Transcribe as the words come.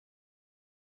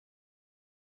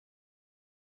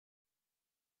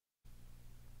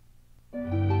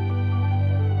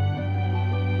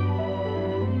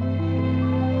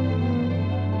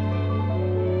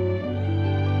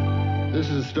This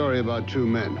is a story about two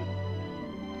men.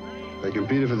 They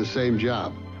competed for the same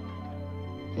job.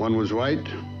 One was white,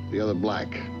 the other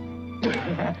black.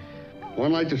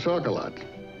 One liked to talk a lot.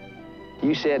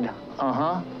 You said,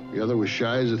 uh-huh? The other was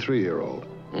shy as a 3-year-old.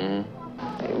 Hey,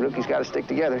 rookies got to stick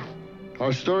together.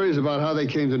 Our story is about how they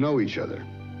came to know each other,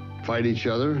 fight each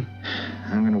other.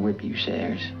 I'm gonna whip you,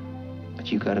 Sayers.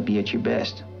 But you gotta be at your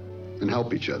best. And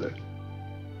help each other.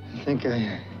 I think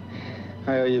I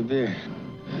owe you a beer.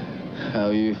 I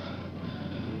owe you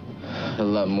a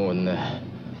lot more than that.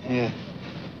 Yeah.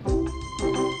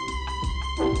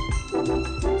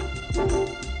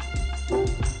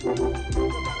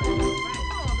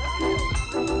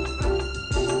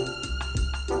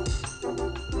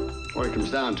 What it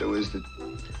comes down to is that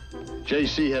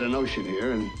J.C. had a notion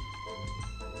here, and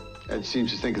Ed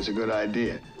seems to think it's a good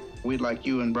idea. We'd like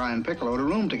you and Brian Piccolo to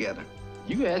room together.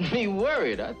 You had me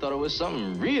worried. I thought it was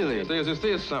something really. This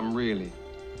is something really.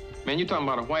 Man, you're talking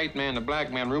about a white man and a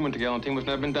black man rooming together on a team that's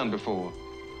never been done before.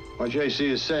 What J.C.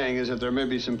 is saying is that there may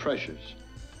be some pressures,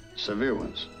 severe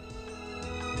ones.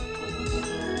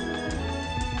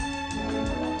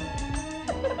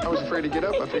 I was afraid to get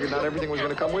up. I figured not everything was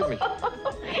going to come with me.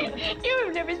 You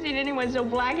have never seen anyone so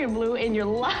black and blue in your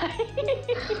life.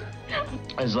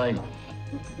 It's like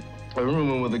a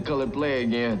rooming with a colored player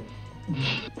again.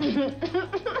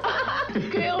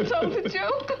 Gale told the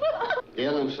joke.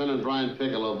 Gale, I'm sending Brian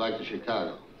Piccolo back to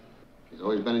Chicago. He's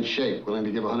always been in shape, willing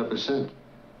to give 100%.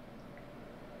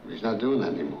 But he's not doing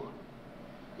that anymore.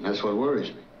 And that's what worries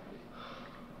me.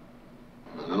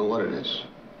 I don't know what it is.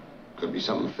 Could be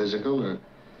something physical, or it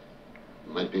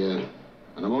might be an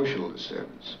emotional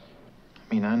disturbance.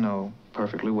 I mean, I know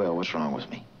perfectly well what's wrong with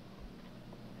me.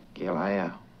 Gale,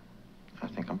 I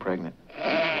think I'm pregnant.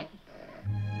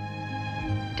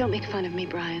 Don't make fun of me,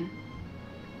 Brian.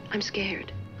 I'm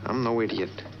scared. I'm no idiot.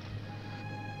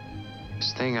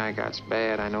 This thing I got's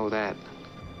bad, I know that.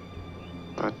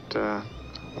 But,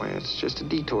 well, it's just a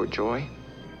detour, Joy.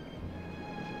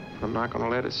 I'm not gonna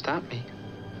let it stop me.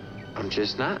 I'm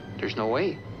just not. There's no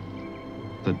way.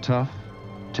 The tough,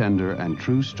 tender, and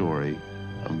true story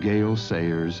of Gale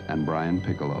Sayers and Brian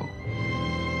Piccolo.